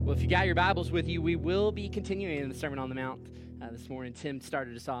Well, if you got your Bibles with you, we will be continuing in the Sermon on the Mount this morning. Tim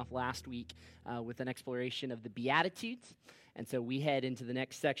started us off last week with an exploration of the Beatitudes. And so we head into the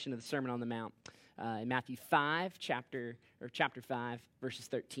next section of the Sermon on the Mount in Matthew 5, chapter 5, verses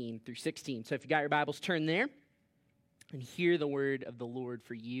 13 through 16. So if you got your Bibles, turn there and hear the word of the Lord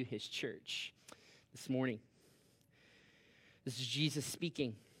for you, his church, this morning. This is Jesus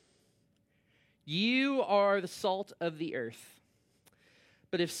speaking. You are the salt of the earth.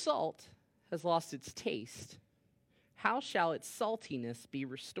 But if salt has lost its taste, how shall its saltiness be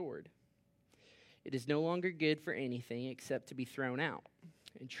restored? It is no longer good for anything except to be thrown out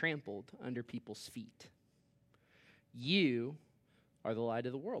and trampled under people's feet. You are the light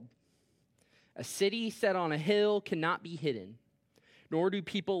of the world. A city set on a hill cannot be hidden, nor do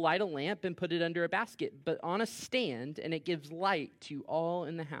people light a lamp and put it under a basket, but on a stand, and it gives light to all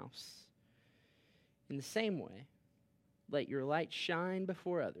in the house. In the same way, let your light shine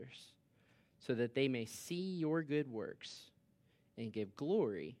before others, so that they may see your good works and give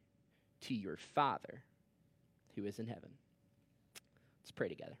glory to your Father who is in heaven. Let's pray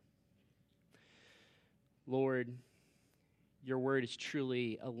together. Lord, your word is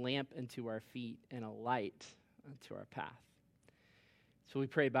truly a lamp unto our feet and a light unto our path. So we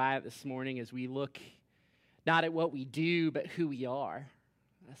pray by it this morning as we look not at what we do, but who we are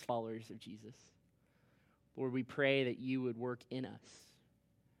as followers of Jesus. Lord, we pray that you would work in us,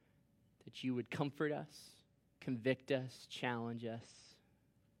 that you would comfort us, convict us, challenge us,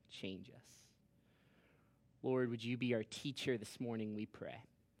 change us. Lord, would you be our teacher this morning, we pray.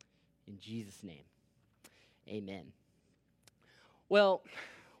 In Jesus' name, amen. Well,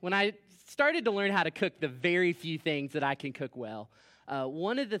 when I started to learn how to cook the very few things that I can cook well,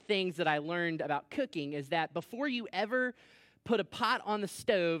 one of the things that I learned about cooking is that before you ever put a pot on the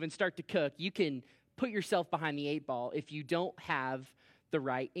stove and start to cook, you can put yourself behind the eight ball if you don't have the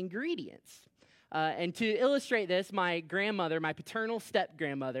right ingredients. And to illustrate this, my grandmother, my paternal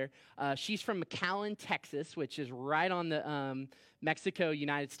step-grandmother, she's from McAllen, Texas, which is right on the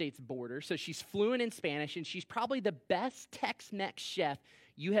Mexico-United States border. So she's fluent in Spanish, and she's probably the best Tex-Mex chef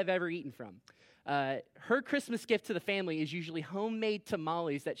you have ever eaten from. Her Christmas gift to the family is usually homemade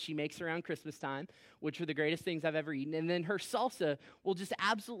tamales that she makes around Christmas time, which are the greatest things I've ever eaten. And then her salsa will just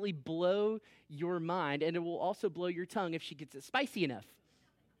absolutely blow your mind, and it will also blow your tongue if she gets it spicy enough.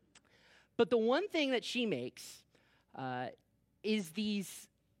 But the one thing that she makes is these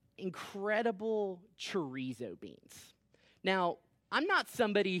incredible chorizo beans. Now, I'm not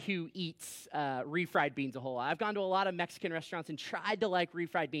somebody who eats refried beans a whole lot. I've gone to a lot of Mexican restaurants and tried to like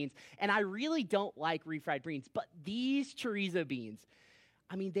refried beans, and I really don't like refried beans. But these chorizo beans,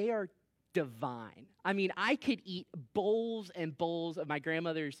 I mean, they are divine. I mean, I could eat bowls and bowls of my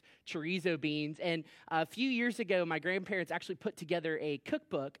grandmother's chorizo beans. And a few years ago, my grandparents actually put together a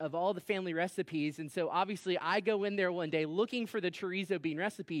cookbook of all the family recipes. And so obviously, I go in there one day looking for the chorizo bean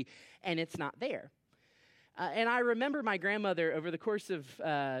recipe, and it's not there. And I remember my grandmother over the course of,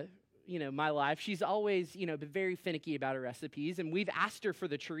 my life, she's always, been very finicky about her recipes. And we've asked her for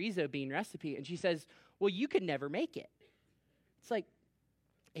the chorizo bean recipe. And she says, well, you could never make it. It's like,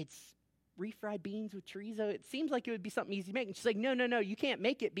 it's refried beans with chorizo. It seems like it would be something easy to make. And she's like, no, you can't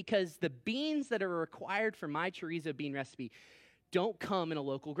make it because the beans that are required for my chorizo bean recipe don't come in a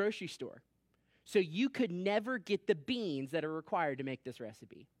local grocery store. So you could never get the beans that are required to make this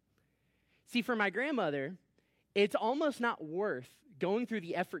recipe. See, for my grandmother, it's almost not worth going through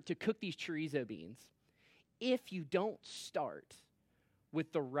the effort to cook these chorizo beans if you don't start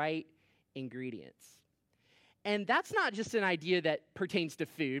with the right ingredients. And that's not just an idea that pertains to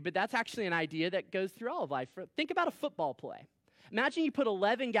food, but that's actually an idea that goes through all of life. Think about a football play. Imagine you put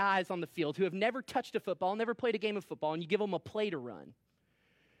 11 guys on the field who have never touched a football, never played a game of football, and you give them a play to run,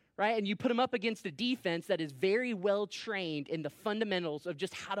 right? And you put them up against a defense that is very well trained in the fundamentals of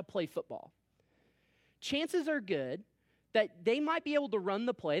just how to play football. Chances are good that they might be able to run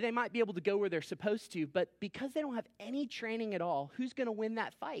the play, they might be able to go where they're supposed to, but because they don't have any training at all, who's going to win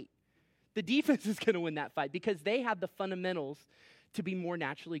that fight? The defense is going to win that fight because they have the fundamentals to be more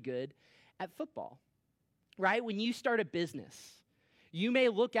naturally good at football, right? When you start a business, you may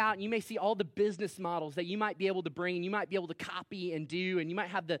look out and you may see all the business models that you might be able to bring and you might be able to copy and do, and you might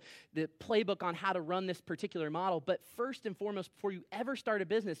have the playbook on how to run this particular model. But first and foremost, before you ever start a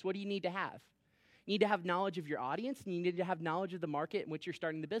business, what do you need to have? You need to have knowledge of your audience, and you need to have knowledge of the market in which you're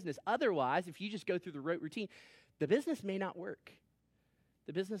starting the business. Otherwise, if you just go through the rote routine, the business may not work.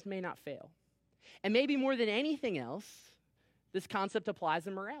 The business may not fail. And maybe more than anything else, this concept applies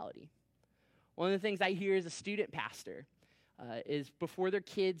in morality. One of the things I hear as a student pastor is before their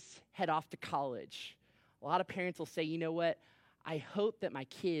kids head off to college, a lot of parents will say, you know what, I hope that my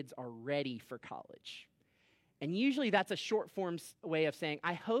kids are ready for college. And usually that's a short form way of saying,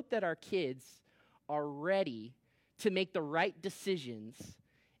 I hope that our kids are ready to make the right decisions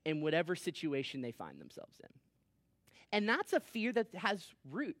in whatever situation they find themselves in. And that's a fear that has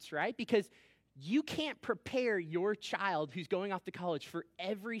roots, right? Because you can't prepare your child who's going off to college for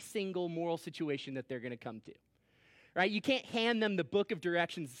every single moral situation that they're going to come to, right? You can't hand them the book of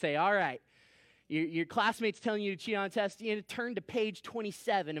directions and say, all right, your classmate's telling you to cheat on a test, you know, turn to page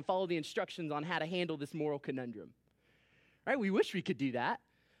 27 and follow the instructions on how to handle this moral conundrum, right? We wish we could do that,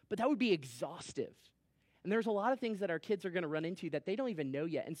 but that would be exhaustive. And there's a lot of things that our kids are going to run into that they don't even know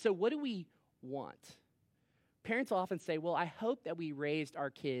yet. And so what do we want? Parents will often say, well, I hope that we raised our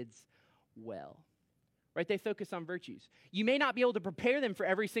kids well, right? They focus on virtues. You may not be able to prepare them for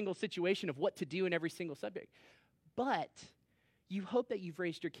every single situation of what to do in every single subject, but you hope that you've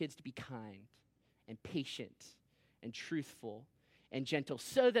raised your kids to be kind and patient and truthful and gentle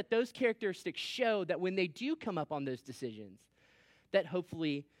so that those characteristics show that when they do come up on those decisions, that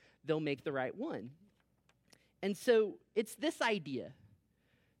hopefully they'll make the right one. And so it's this idea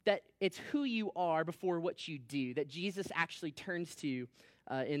that it's who you are before what you do that Jesus actually turns to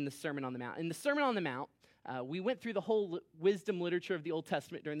in the Sermon on the Mount. In the Sermon on the Mount, we went through the whole wisdom literature of the Old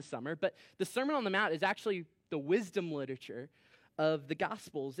Testament during the summer, but the Sermon on the Mount is actually the wisdom literature of the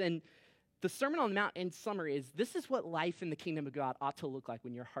Gospels. And the Sermon on the Mount, in summary, is this is what life in the kingdom of God ought to look like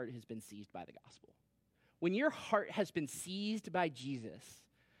when your heart has been seized by the gospel. When your heart has been seized by Jesus,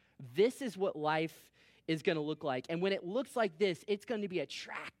 this is what life is going to look like. And when it looks like this, it's going to be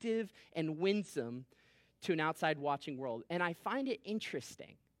attractive and winsome to an outside watching world. And I find it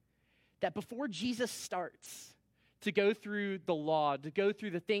interesting that before Jesus starts to go through the law, to go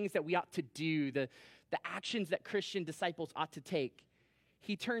through the things that we ought to do, the actions that Christian disciples ought to take,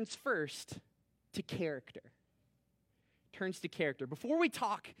 he turns first to character. Turns to character. Before we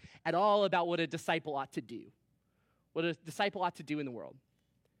talk at all about what a disciple ought to do, what a disciple ought to do in the world,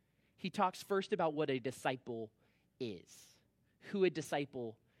 he talks first about what a disciple is, who a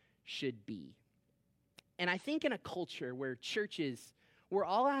disciple should be. And I think in a culture where churches, we're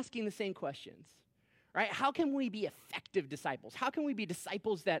all asking the same questions, right? How can we be effective disciples? How can we be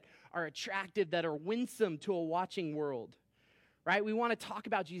disciples that are attractive, that are winsome to a watching world, right? We want to talk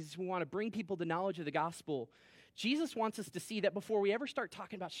about Jesus. We want to bring people to knowledge of the gospel. Jesus wants us to see that before we ever start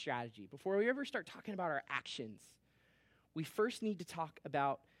talking about strategy, before we ever start talking about our actions, we first need to talk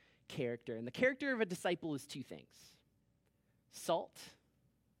about character. And the character of a disciple is two things: salt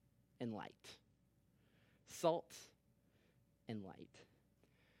and light. Salt and light.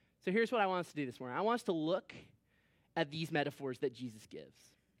 So here's what I want us to do this morning. I want us to look at these metaphors that Jesus gives.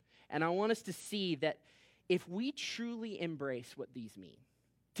 And I want us to see that if we truly embrace what these mean,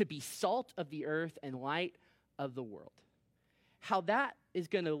 to be salt of the earth and light of the world, how that is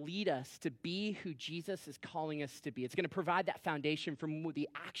going to lead us to be who Jesus is calling us to be. It's going to provide that foundation from the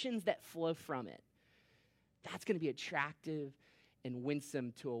actions that flow from it. That's going to be attractive and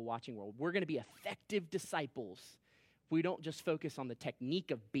winsome to a watching world. We're going to be effective disciples. We don't just focus on the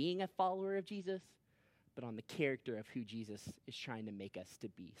technique of being a follower of Jesus, but on the character of who Jesus is trying to make us to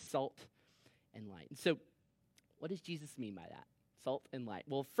be, salt and light. And so what does Jesus mean by that? Salt and light.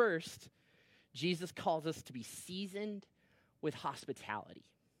 Well, first, Jesus calls us to be seasoned with hospitality.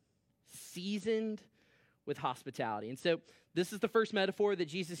 Seasoned with hospitality. And so this is the first metaphor that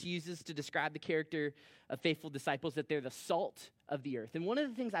Jesus uses to describe the character of faithful disciples, that they're the salt of the earth. And one of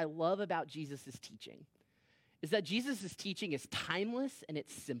the things I love about Jesus' teaching is that Jesus' teaching is timeless and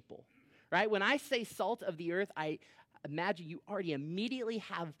it's simple, right? When I say salt of the earth, I imagine you already immediately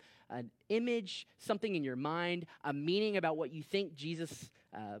have an image, something in your mind, a meaning about what you think Jesus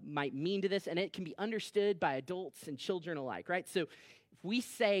might mean to this, and it can be understood by adults and children alike, right? So if we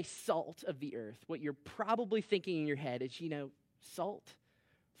say salt of the earth, what you're probably thinking in your head is, salt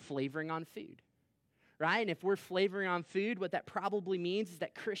flavoring on food, right? And if we're flavoring on food, what that probably means is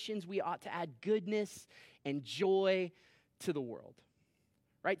that Christians, we ought to add goodness and joy to the world,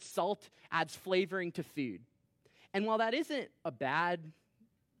 right? Salt adds flavoring to food. And while that isn't a bad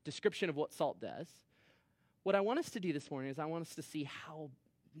description of what salt does, what I want us to do this morning is I want us to see how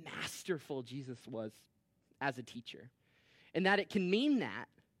masterful Jesus was as a teacher. And that it can mean that,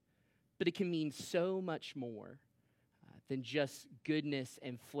 but it can mean so much more than just goodness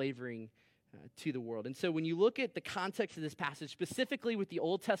and flavoring to the world. And so when you look at the context of this passage, specifically with the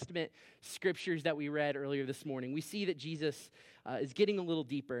Old Testament scriptures that we read earlier this morning, we see that Jesus is getting a little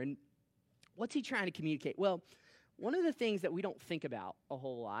deeper. And what's he trying to communicate? Well, one of the things that we don't think about a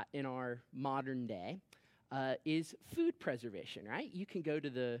whole lot in our modern day is food preservation, right? You can go to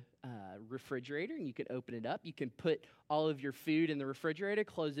the refrigerator and you can open it up. You can put all of your food in the refrigerator,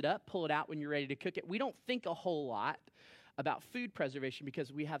 close it up, pull it out when you're ready to cook it. We don't think a whole lot about food preservation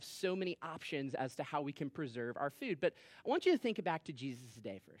because we have so many options as to how we can preserve our food. But I want you to think back to Jesus'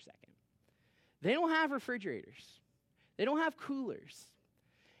 day for a second. They don't have refrigerators. They don't have coolers.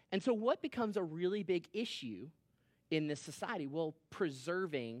 And so what becomes a really big issue in this society? Well,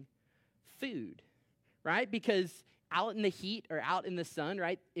 preserving food, right? Because out in the heat or out in the sun,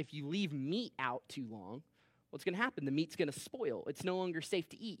 right, if you leave meat out too long, what's going to happen? The meat's going to spoil. It's no longer safe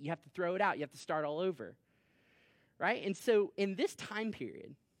to eat. You have to throw it out. You have to start all over, right? And so in this time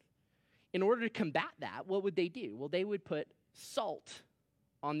period, in order to combat that, what would they do? Well, they would put salt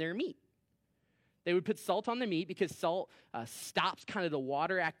on their meat. They would put salt on the meat because salt stops kind of the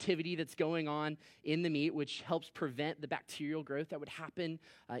water activity that's going on in the meat, which helps prevent the bacterial growth that would happen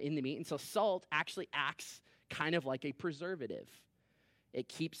in the meat. And so salt actually acts kind of like a preservative. It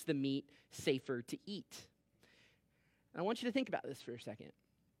keeps the meat safer to eat. And I want you to think about this for a second.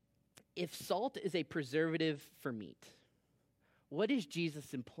 If salt is a preservative for meat, what is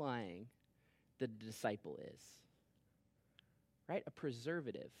Jesus implying the disciple is? Right? A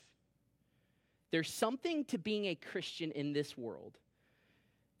preservative. There's something to being a Christian in this world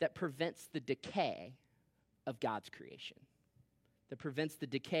that prevents the decay of God's creation. That prevents the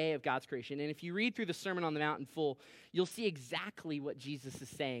decay of God's creation. And if you read through the Sermon on the Mount in full, you'll see exactly what Jesus is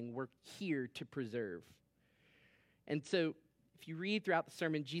saying we're here to preserve. And so if you read throughout the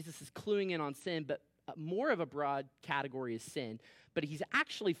sermon, Jesus is cluing in on sin, but more of a broad category is sin. But he's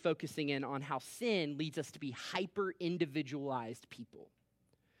actually focusing in on how sin leads us to be hyper-individualized people.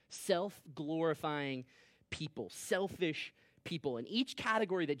 Self-glorifying people, selfish people. And each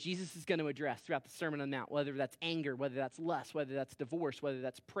category that Jesus is going to address throughout the Sermon on the Mount, whether that's anger, whether that's lust, whether that's divorce, whether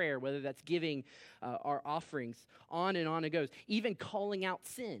that's prayer, whether that's giving our offerings, on it goes. Even calling out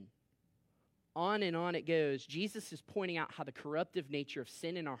sin. On it goes. Jesus is pointing out how the corruptive nature of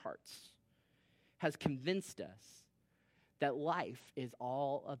sin in our hearts has convinced us that life is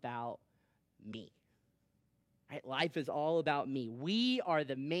all about me. Right? Life is all about me. We are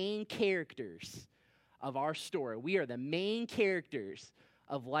the main characters of our story. We are the main characters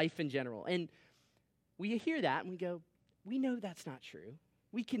of life in general. And we hear that and we go, we know that's not true.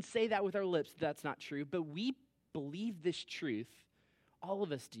 We can say that with our lips, that's not true, but we believe this truth, all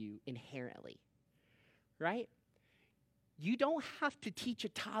of us do, inherently, right? You don't have to teach a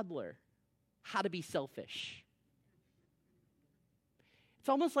toddler how to be selfish. It's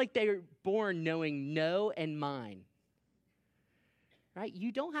almost like they're born knowing no and mine, right?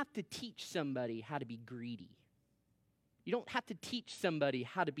 You don't have to teach somebody how to be greedy. You don't have to teach somebody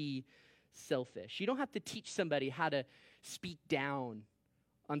how to be selfish. You don't have to teach somebody how to speak down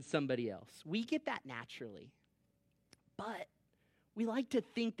on somebody else. We get that naturally, but we like to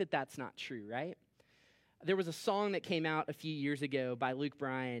think that that's not true, right? There was a song that came out a few years ago by Luke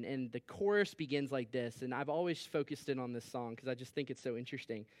Bryan, and the chorus begins like this, and I've always focused in on this song because I just think it's so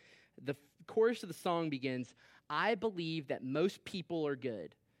interesting. The chorus of the song begins, I believe that most people are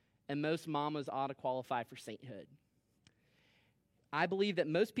good, and most mamas ought to qualify for sainthood. I believe that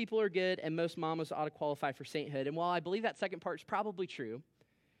most people are good, and most mamas ought to qualify for sainthood. And while I believe that second part is probably true,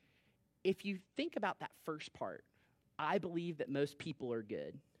 if you think about that first part, I believe that most people are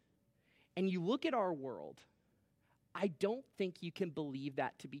good, and you look at our world, I don't think you can believe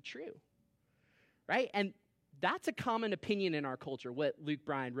that to be true, right? And that's a common opinion in our culture, what Luke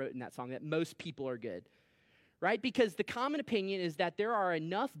Bryan wrote in that song, that most people are good, right? Because the common opinion is that there are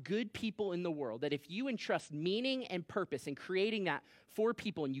enough good people in the world that if you entrust meaning and purpose in creating that for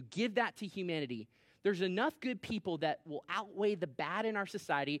people and you give that to humanity, there's enough good people that will outweigh the bad in our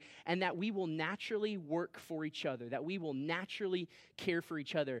society and that we will naturally work for each other, that we will naturally care for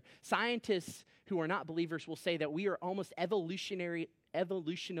each other. Scientists who are not believers will say that we are almost evolutionarily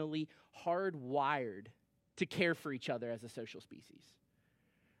hardwired to care for each other as a social species,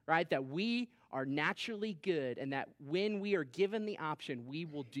 right? That we are naturally good and that when we are given the option, we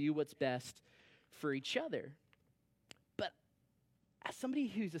will do what's best for each other. As somebody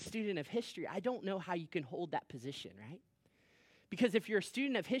who's a student of history, I don't know how you can hold that position, right? Because if you're a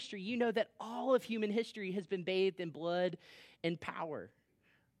student of history, you know that all of human history has been bathed in blood and power,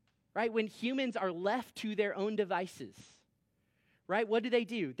 right? When humans are left to their own devices, right? What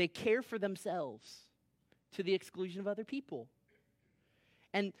do? They care for themselves to the exclusion of other people.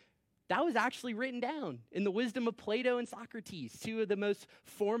 And that was actually written down in the wisdom of Plato and Socrates, two of the most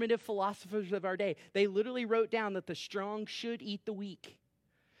formative philosophers of our day. They literally wrote down that the strong should eat the weak,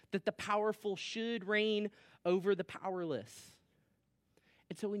 that the powerful should reign over the powerless.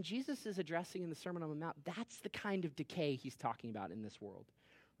 And so when Jesus is addressing in the Sermon on the Mount, that's the kind of decay he's talking about in this world,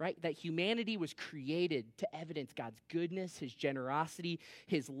 right? That humanity was created to evidence God's goodness, his generosity,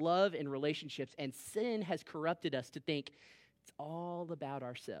 his love and relationships, and sin has corrupted us to think it's all about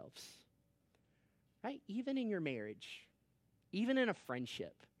ourselves, right? Even in your marriage, even in a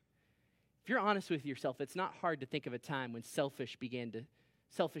friendship. If you're honest with yourself, it's not hard to think of a time when selfishness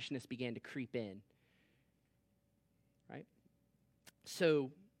began to creep in, right? So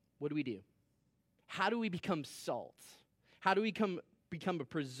what do? How do we become salt? How do we become a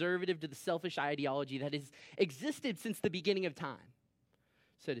preservative to the selfish ideology that has existed since the beginning of time,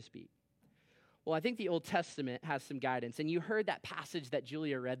 so to speak? Well, I think the Old Testament has some guidance. And you heard that passage that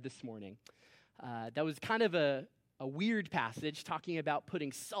Julia read this morning. That was kind of a weird passage talking about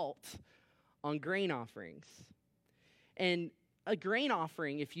putting salt on grain offerings. And a grain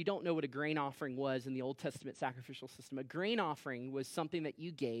offering, if you don't know what a grain offering was in the Old Testament sacrificial system, a grain offering was something that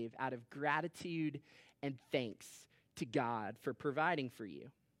you gave out of gratitude and thanks to God for providing for you.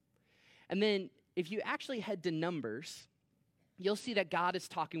 And then if you actually head to Numbers, you'll see that God is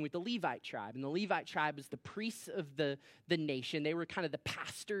talking with the Levite tribe. And the Levite tribe is the priests of the nation. They were kind of the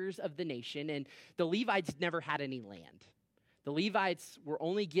pastors of the nation. And the Levites never had any land. The Levites were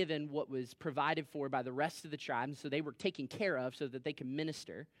only given what was provided for by the rest of the tribe, so they were taken care of so that they could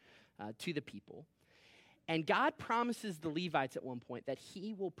minister to the people. And God promises the Levites at one point that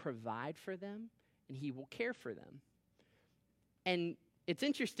he will provide for them and he will care for them. And it's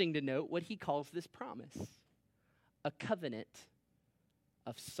interesting to note what he calls this promise: a covenant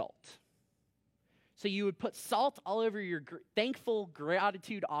of salt. So you would put salt all over your thankful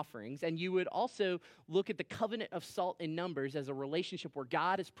gratitude offerings, and you would also look at the covenant of salt in Numbers as a relationship where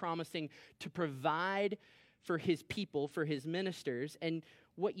God is promising to provide for his people, for his ministers. And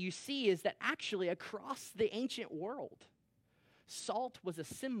what you see is that actually across the ancient world, salt was a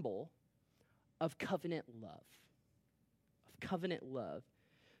symbol of covenant love. Of covenant love.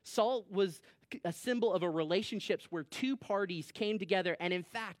 Salt was a symbol of a relationships where two parties came together and in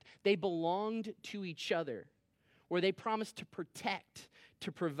fact, they belonged to each other, where they promised to protect,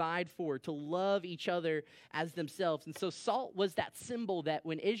 to provide for, to love each other as themselves. And so salt was that symbol that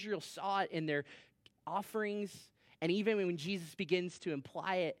when Israel saw it in their offerings, and even when Jesus begins to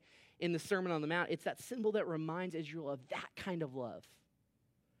imply it in the Sermon on the Mount, it's that symbol that reminds Israel of that kind of love.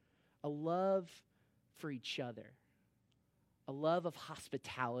 A love for each other. A love of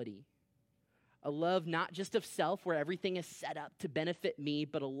hospitality, a love not just of self where everything is set up to benefit me,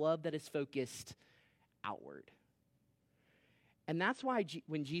 but a love that is focused outward. And that's why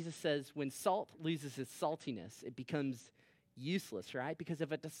when Jesus says, when salt loses its saltiness, it becomes useless, right? Because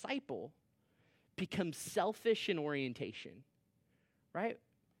if a disciple becomes selfish in orientation, right,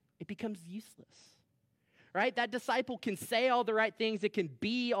 it becomes useless. Right? That disciple can say all the right things, it can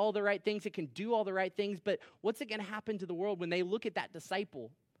be all the right things, it can do all the right things, but what's it going to happen to the world when they look at that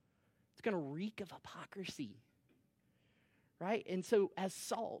disciple? It's going to reek of hypocrisy. Right? And so as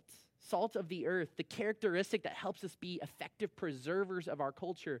salt of the earth, the characteristic that helps us be effective preservers of our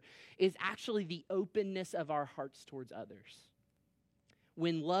culture is actually the openness of our hearts towards others.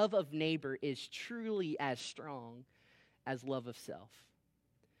 When love of neighbor is truly as strong as love of self.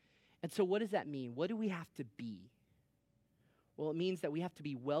 And so what does that mean? What do we have to be? Well, it means that we have to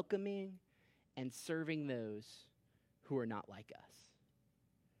be welcoming and serving those who are not like us.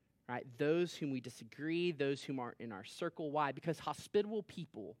 Right? Those whom we disagree, those whom aren't in our circle. Why? Because hospitable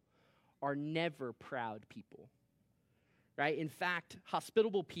people are never proud people. Right? In fact,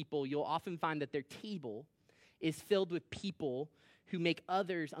 hospitable people, you'll often find that their table is filled with people who make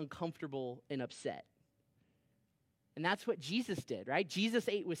others uncomfortable and upset. And that's what Jesus did, right? Jesus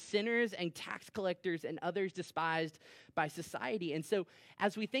ate with sinners and tax collectors and others despised by society. And so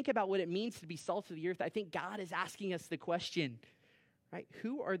as we think about what it means to be salt of the earth, I think God is asking us the question, right?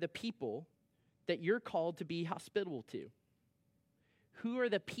 Who are the people that you're called to be hospitable to? Who are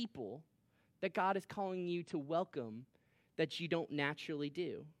the people that God is calling you to welcome that you don't naturally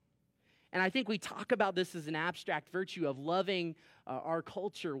do? And I think we talk about this as an abstract virtue of loving our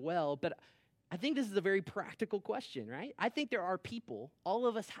culture well, but I think this is a very practical question, right? I think there are people, all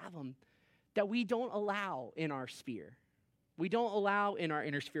of us have them, that we don't allow in our sphere. We don't allow in our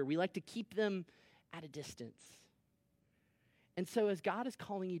inner sphere. We like to keep them at a distance. And so as God is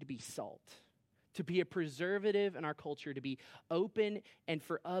calling you to be salt, to be a preservative in our culture, to be open and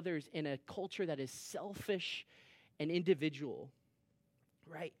for others in a culture that is selfish and individual,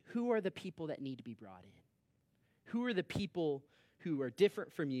 right? Who are the people that need to be brought in? Who are the people who are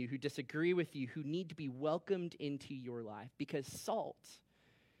different from you, who disagree with you, who need to be welcomed into your life? Because salt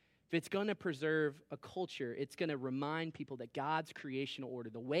if it's going to preserve a culture, it's going to remind people that God's creational order,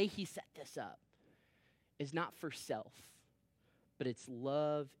 the way he set this up, is not for self, but it's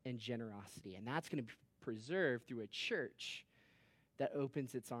love and generosity. And that's going to be preserved through a church that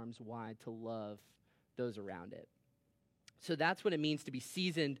opens its arms wide to love those around it. So that's what it means to be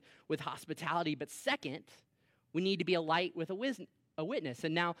seasoned with hospitality. But second, we need to be a light with a witness.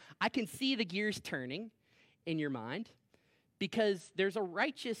 And now I can see the gears turning in your mind, because there's a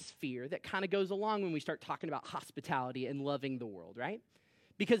righteous fear that kind of goes along when we start talking about hospitality and loving the world, right?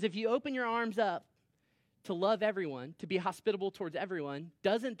 Because if you open your arms up to love everyone, to be hospitable towards everyone,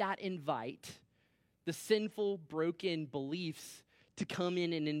 doesn't that invite the sinful, broken beliefs to come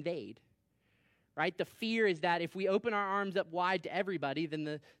in and invade? Right? The fear is that if we open our arms up wide to everybody,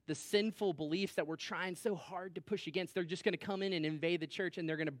 then the sinful beliefs that we're trying so hard to push against, they're just going to come in and invade the church, and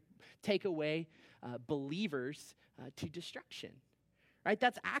they're going to take away believers to destruction. Right?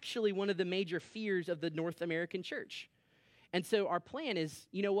 That's actually one of the major fears of the North American church. And so our plan is,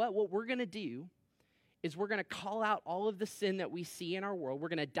 you know what? What we're going to do is we're going to call out all of the sin that we see in our world. We're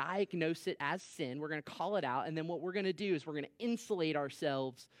going to diagnose it as sin. We're going to call it out. And then what we're going to do is we're going to insulate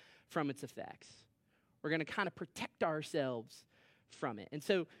ourselves from its effects. We're going to kind of protect ourselves from it. And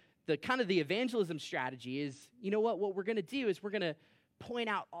so the kind of the evangelism strategy is, you know what we're going to do is we're going to point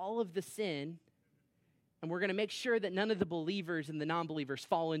out all of the sin, and we're going to make sure that none of the believers and the non-believers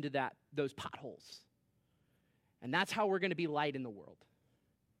fall into those potholes. And that's how we're going to be light in the world.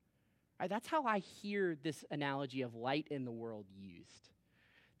 Right? That's how I hear this analogy of light in the world used.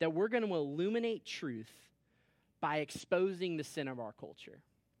 That we're going to illuminate truth by exposing the sin of our culture.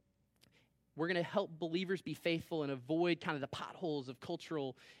 We're going to help believers be faithful and avoid kind of the potholes of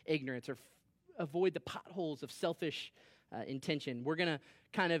cultural ignorance, or avoid the potholes of selfish intention. We're going to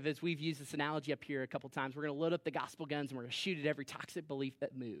kind of, as we've used this analogy up here a couple times, we're going to load up the gospel guns and we're going to shoot at every toxic belief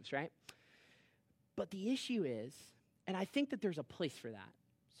that moves, right? But the issue is, and I think that there's a place for that.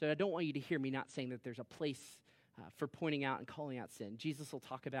 So I don't want you to hear me not saying that there's a place for pointing out and calling out sin. Jesus will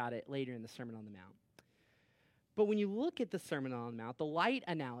talk about it later in the Sermon on the Mount. But when you look at the Sermon on the Mount, the light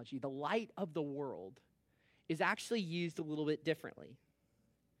analogy, the light of the world, is actually used a little bit differently.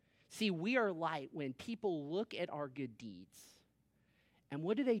 See, we are light when people look at our good deeds. And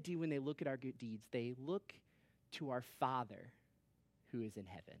what do they do when they look at our good deeds? They look to our Father who is in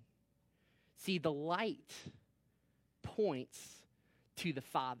heaven. See, the light points to the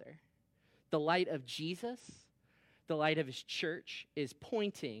Father. The light of Jesus, the light of his church, is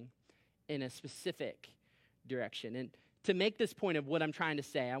pointing in a specific direction. And to make this point of what I'm trying to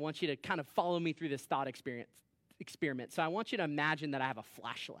say, I want you to kind of follow me through this thought experiment. So I want you to imagine that I have a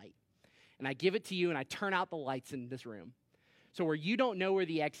flashlight, and I give it to you, and I turn out the lights in this room. So where you don't know where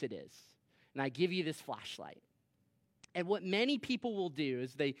the exit is, and I give you this flashlight. And what many people will do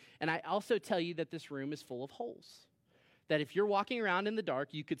is and I also tell you that this room is full of holes. That if you're walking around in the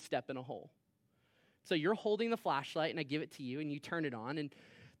dark, you could step in a hole. So you're holding the flashlight, and I give it to you, and you turn it on, and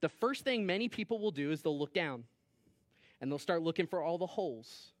the first thing many people will do is they'll look down, and they'll start looking for all the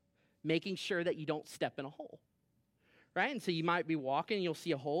holes, making sure that you don't step in a hole, right? And so you might be walking, and you'll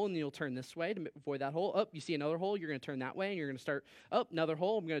see a hole, and you'll turn this way to avoid that hole. You see another hole, you're going to turn that way, and you're going to start, another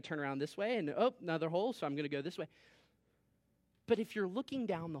hole, I'm going to turn around this way, and another hole, so I'm going to go this way. But if you're looking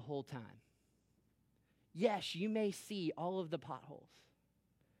down the whole time, yes, you may see all of the potholes.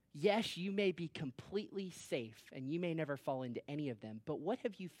 Yes, you may be completely safe, and you may never fall into any of them, but what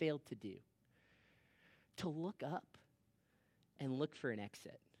have you failed to do? To look up and look for an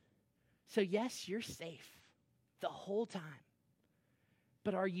exit. So yes, you're safe the whole time,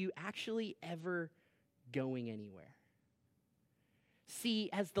 but are you actually ever going anywhere? See,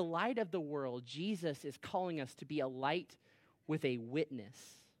 as the light of the world, Jesus is calling us to be a light with a witness.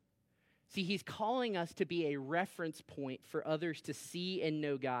 See, he's calling us to be a reference point for others to see and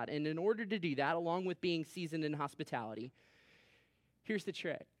know God. And in order to do that, along with being seasoned in hospitality, here's the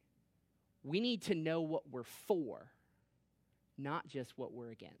trick. We need to know what we're for, not just what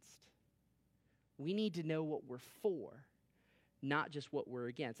we're against. We need to know what we're for, not just what we're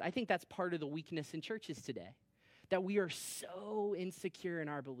against. I think that's part of the weakness in churches today, that we are so insecure in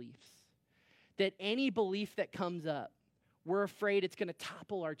our beliefs, that any belief that comes up, we're afraid it's going to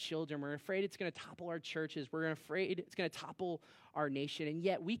topple our children. We're afraid it's going to topple our churches. We're afraid it's going to topple our nation. And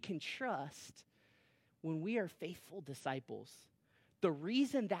yet we can trust when we are faithful disciples. The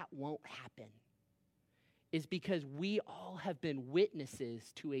reason that won't happen is because we all have been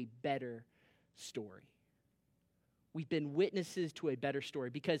witnesses to a better story. We've been witnesses to a better story.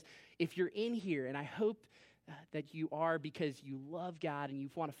 Because if you're in here, and I hope that you are because you love God and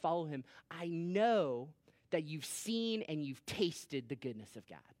you want to follow him, I know that you've seen and you've tasted the goodness of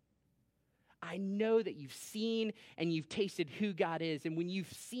God. I know that you've seen and you've tasted who God is. And when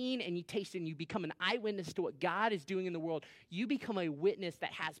you've seen and you tasted and you become an eyewitness to what God is doing in the world, you become a witness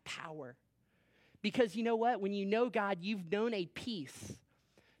that has power. Because you know what? When you know God, you've known a peace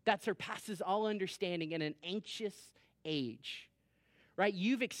that surpasses all understanding in an anxious age. Right?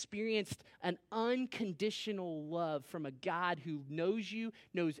 You've experienced an unconditional love from a God who knows you,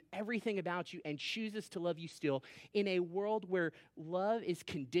 knows everything about you, and chooses to love you still in a world where love is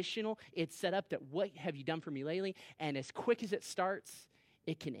conditional. It's set up that what have you done for me lately? And as quick as it starts,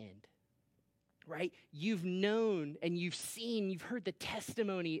 it can end. Right? You've known and you've seen, you've heard the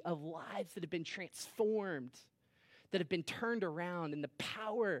testimony of lives that have been transformed, that have been turned around, and the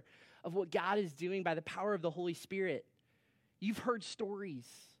power of what God is doing by the power of the Holy Spirit. You've heard stories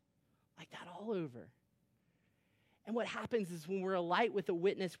like that all over. And what happens is when we're a light with a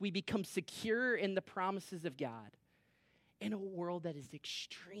witness, we become secure in the promises of God in a world that is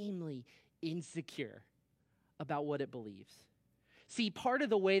extremely insecure about what it believes. See, part of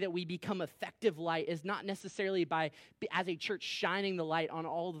the way that we become effective light is not necessarily by, as a church, shining the light on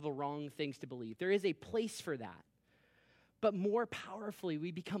all of the wrong things to believe. There is a place for that. But more powerfully,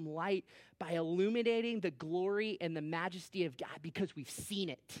 we become light by illuminating the glory and the majesty of God because we've seen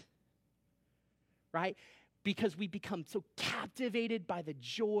it, right? Because we become so captivated by the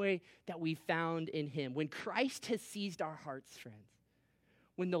joy that we found in him. When Christ has seized our hearts, friends,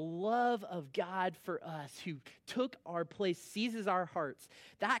 when the love of God for us who took our place seizes our hearts,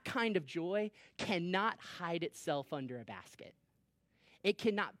 that kind of joy cannot hide itself under a basket. It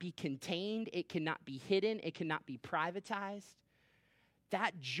cannot be contained. It cannot be hidden. It cannot be privatized.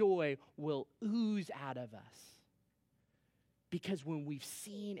 That joy will ooze out of us. Because when we've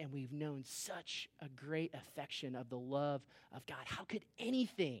seen and we've known such a great affection of the love of God, how could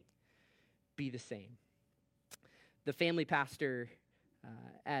anything be the same? The family pastor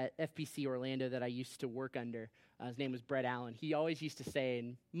at FPC Orlando that I used to work under, his name was Brett Allen. He always used to say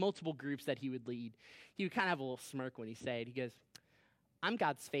in multiple groups that he would lead, he would kind of have a little smirk when he said it. He goes, "I'm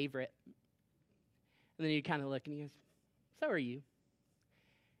God's favorite." And then he'd kind of look and he goes, "So are you."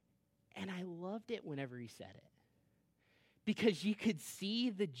 And I loved it whenever he said it. Because you could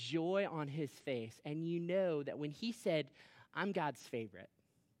see the joy on his face. And you know that when he said, "I'm God's favorite,"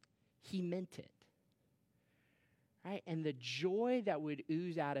 he meant it. Right? And the joy that would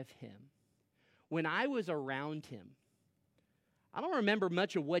ooze out of him when I was around him, I don't remember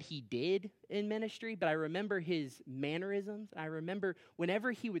much of what he did in ministry, but I remember his mannerisms. I remember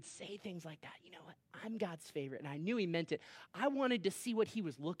whenever he would say things like that, you know what, I'm God's favorite, and I knew he meant it. I wanted to see what he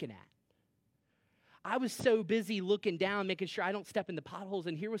was looking at. I was so busy looking down, making sure I don't step in the potholes,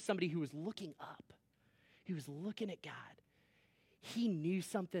 and here was somebody who was looking up. He was looking at God. He knew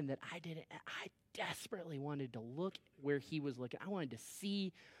something that I didn't, and I desperately wanted to look where he was looking. I wanted to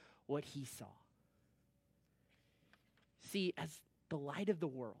see what he saw. See, as the light of the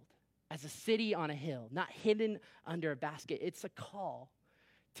world, as a city on a hill, not hidden under a basket, it's a call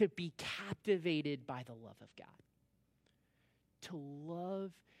to be captivated by the love of God, to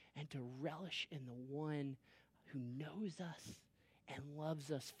love and to relish in the one who knows us and loves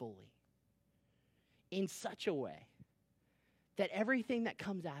us fully in such a way that everything that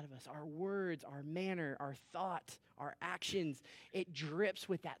comes out of us, our words, our manner, our thoughts, our actions, it drips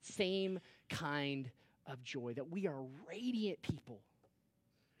with that same kind of joy, that we are radiant people.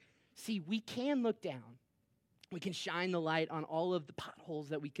 See, we can look down. We can shine the light on all of the potholes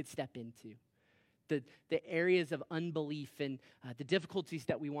that we could step into, the areas of unbelief and the difficulties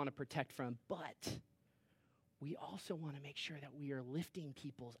that we want to protect from. But we also want to make sure that we are lifting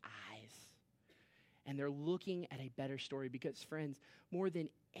people's eyes and they're looking at a better story because, friends, more than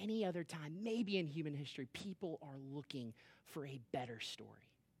any other time, maybe in human history, people are looking for a better story.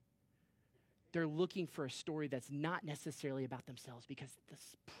 They're looking for a story that's not necessarily about themselves because the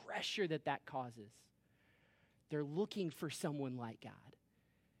pressure that causes. They're looking for someone like God.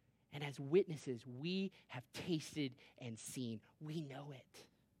 And as witnesses, we have tasted and seen. We know it.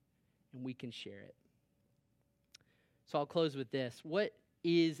 And we can share it. So I'll close with this. What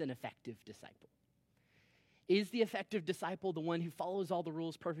is an effective disciple? Is the effective disciple the one who follows all the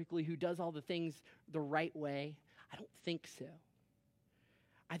rules perfectly, who does all the things the right way? I don't think so.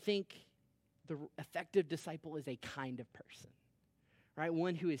 I think the effective disciple is a kind of person, right?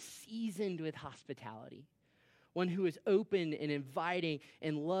 One who is seasoned with hospitality, one who is open and inviting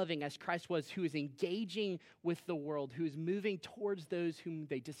and loving as Christ was, who is engaging with the world, who is moving towards those whom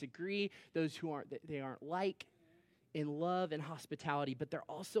they disagree, those who they aren't like, in love and hospitality, but they're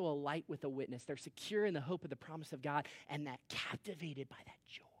also a light with a witness. They're secure in the hope of the promise of God and that captivated by that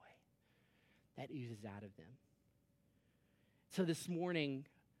joy that oozes out of them. So this morning,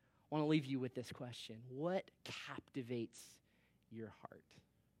 I want to leave you with this question. What captivates your heart?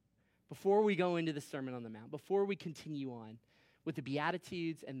 Before we go into the Sermon on the Mount, before we continue on with the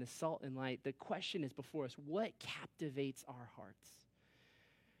Beatitudes and the salt and light, the question is before us, what captivates our hearts?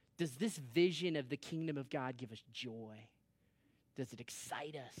 Does this vision of the kingdom of God give us joy? Does it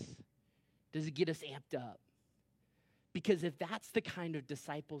excite us? Does it get us amped up? Because if that's the kind of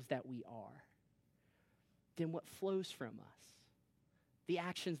disciples that we are, then what flows from us, the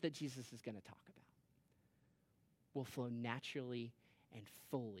actions that Jesus is going to talk about, will flow naturally and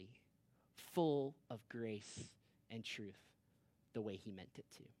fully, full of grace and truth, the way he meant it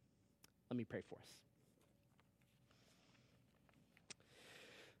to. Let me pray for us.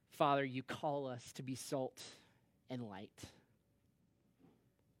 Father, you call us to be salt and light.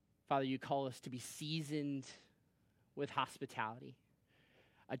 Father, you call us to be seasoned with hospitality,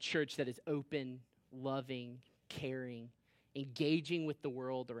 a church that is open, loving, caring, engaging with the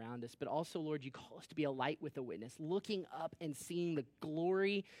world around us. But also, Lord, you call us to be a light with a witness, looking up and seeing the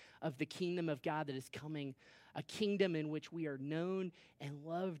glory of the kingdom of God that is coming, a kingdom in which we are known and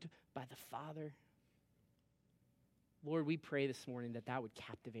loved by the Father. Lord, we pray this morning that that would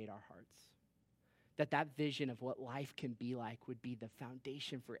captivate our hearts, that that vision of what life can be like would be the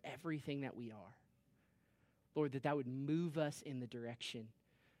foundation for everything that we are. Lord, that that would move us in the direction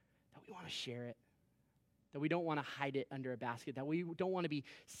that we want to share it, that we don't want to hide it under a basket, that we don't want to be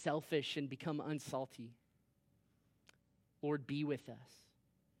selfish and become unsalty. Lord, be with us.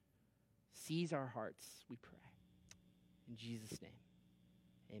 Seize our hearts, we pray. In Jesus' name,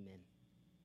 amen.